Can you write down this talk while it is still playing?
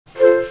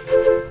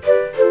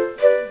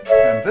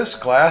This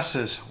glass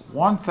is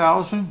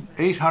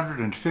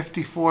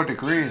 1,854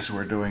 degrees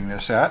we're doing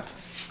this at,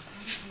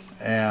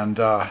 and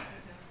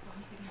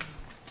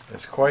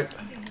it's quite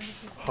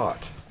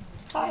hot.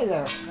 Hi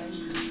there.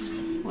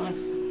 Want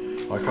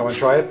to come and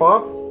try it,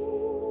 Bob?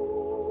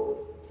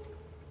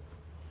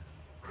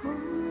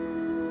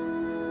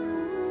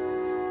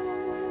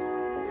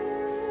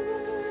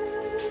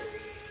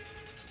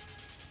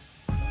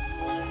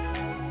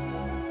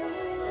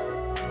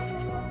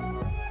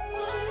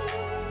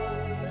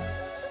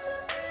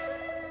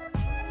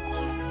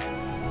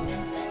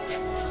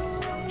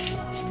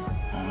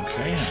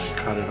 Okay, and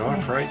cut it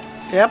off right.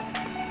 Yep.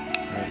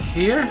 Right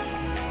here.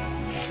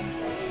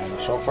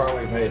 And so far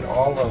we've made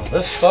all of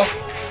this stuff,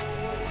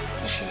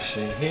 as you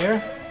see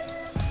here,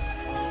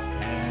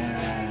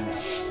 and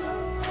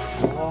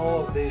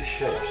all of these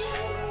shapes,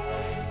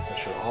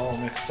 which are all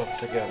mixed up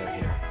together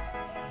here.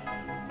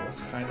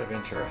 Looks kind of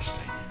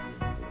interesting.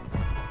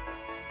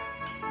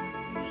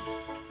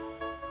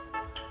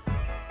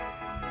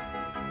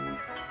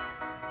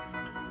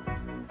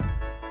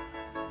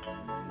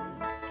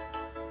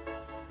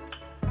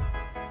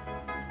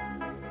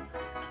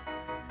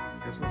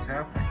 Guess what's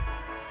happening?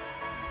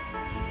 The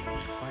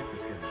pipe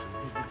is getting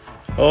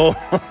Oh.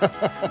 But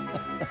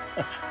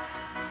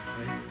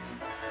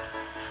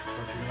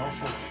you can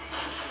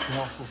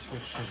also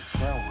switch to the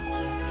shell.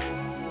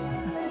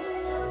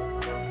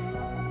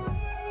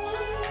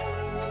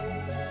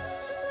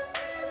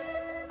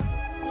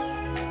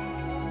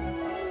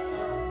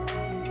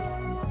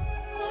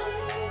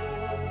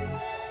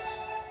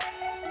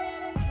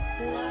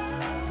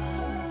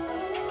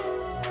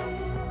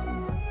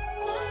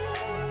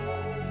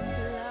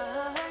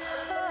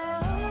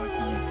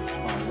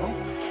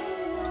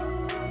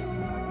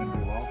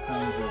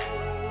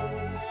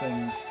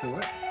 Things to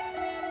it.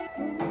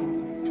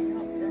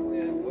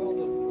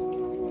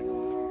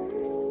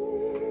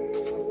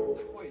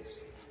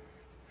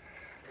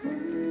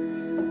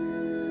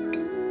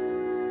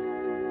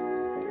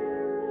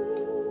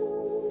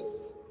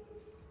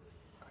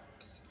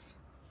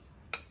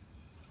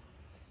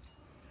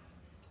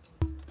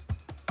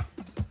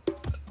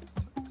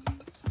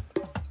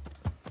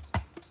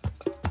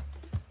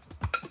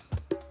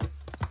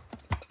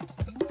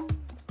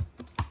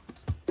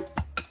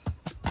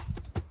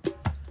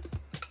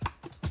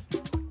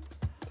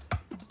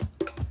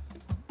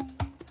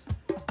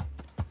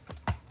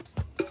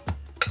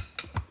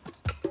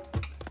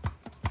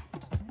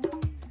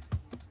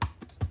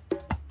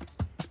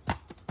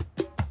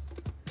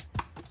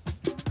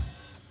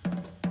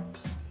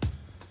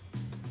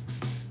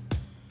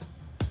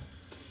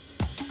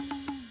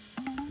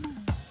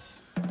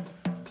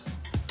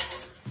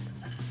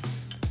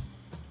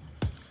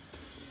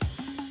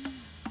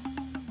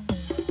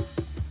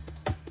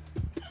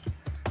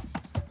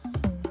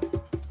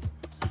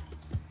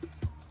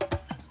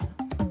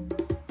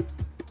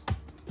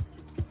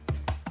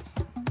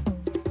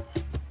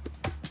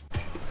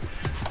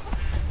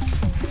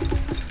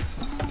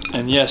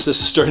 And yes, this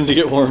is starting to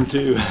get warm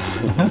too.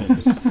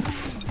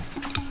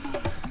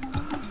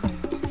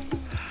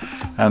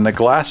 And the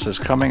glass is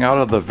coming out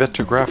of the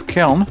Vitragraph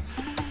kiln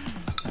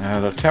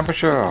at a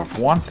temperature of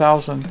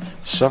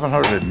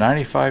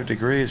 1,795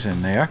 degrees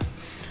in there.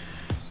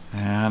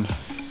 And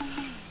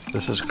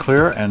this is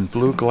clear and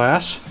blue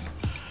glass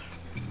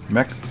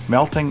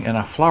melting in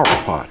a flower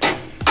pot.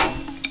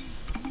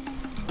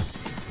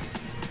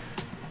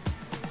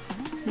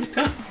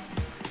 Okay.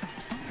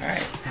 All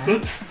right.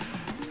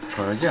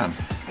 Try again.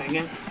 Try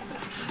again.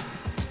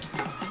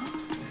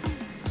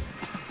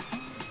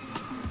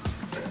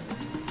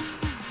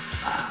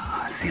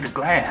 I see the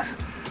glass.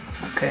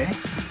 Okay.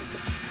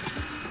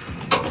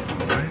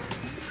 Right.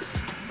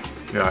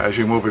 Yeah, as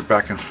you move it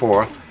back and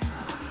forth,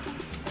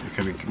 you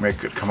can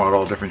make it come out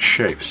all different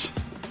shapes.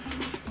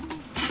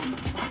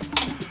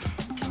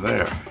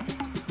 There.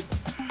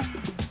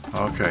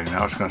 Okay,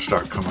 now it's going to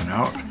start coming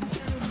out.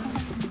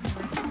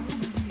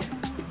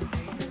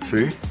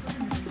 See?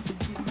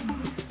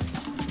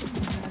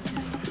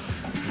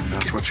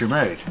 That's what you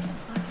made.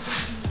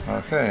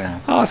 Okay.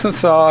 Awesome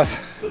sauce.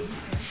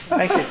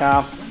 Thank you,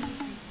 Tom.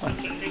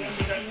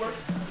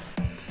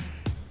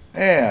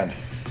 And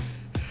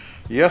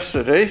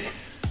yesterday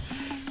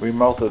we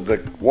melted the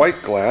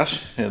white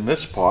glass in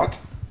this pot,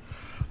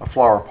 a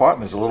flower pot,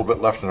 and there's a little bit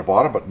left in the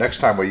bottom, but next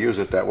time we use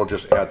it, that will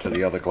just add to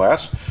the other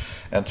glass.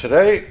 And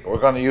today we're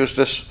going to use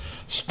this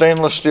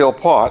stainless steel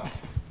pot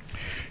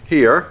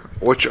here,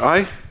 which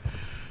I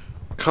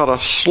cut a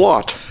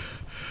slot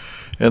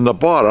in the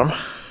bottom,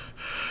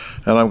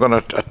 and I'm going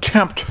to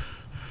attempt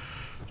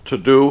to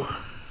do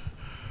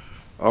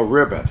a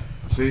ribbon.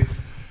 See,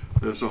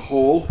 there's a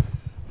hole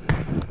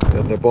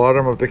in the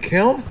bottom of the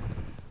kiln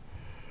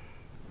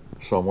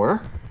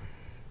somewhere.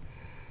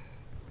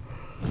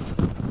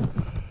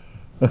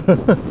 And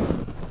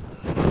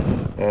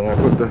I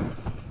put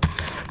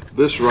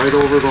this right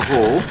over the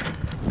hole,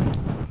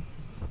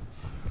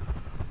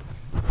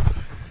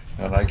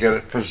 and I get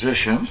it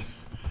positioned.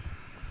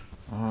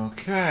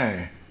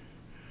 Okay,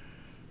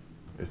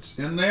 it's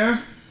in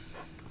there,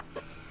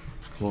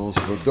 Close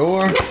the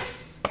door,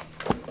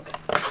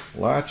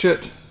 latch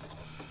it,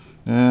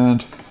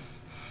 and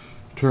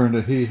turn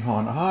the heat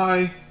on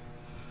high.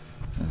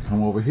 And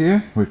come over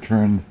here, we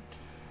turn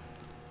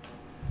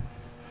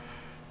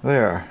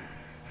there.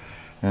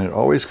 And it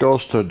always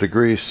goes to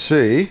degrees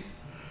C.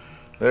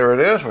 There it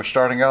is. We're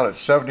starting out at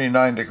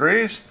 79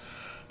 degrees,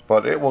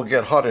 but it will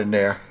get hot in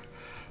there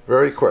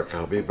very quick.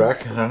 I'll be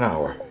back in an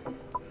hour.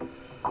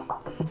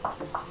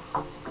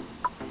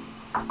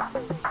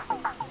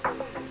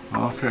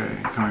 Okay,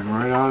 coming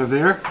right out of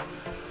there,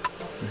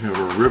 we have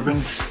a ribbon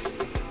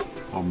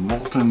of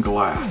molten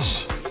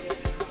glass.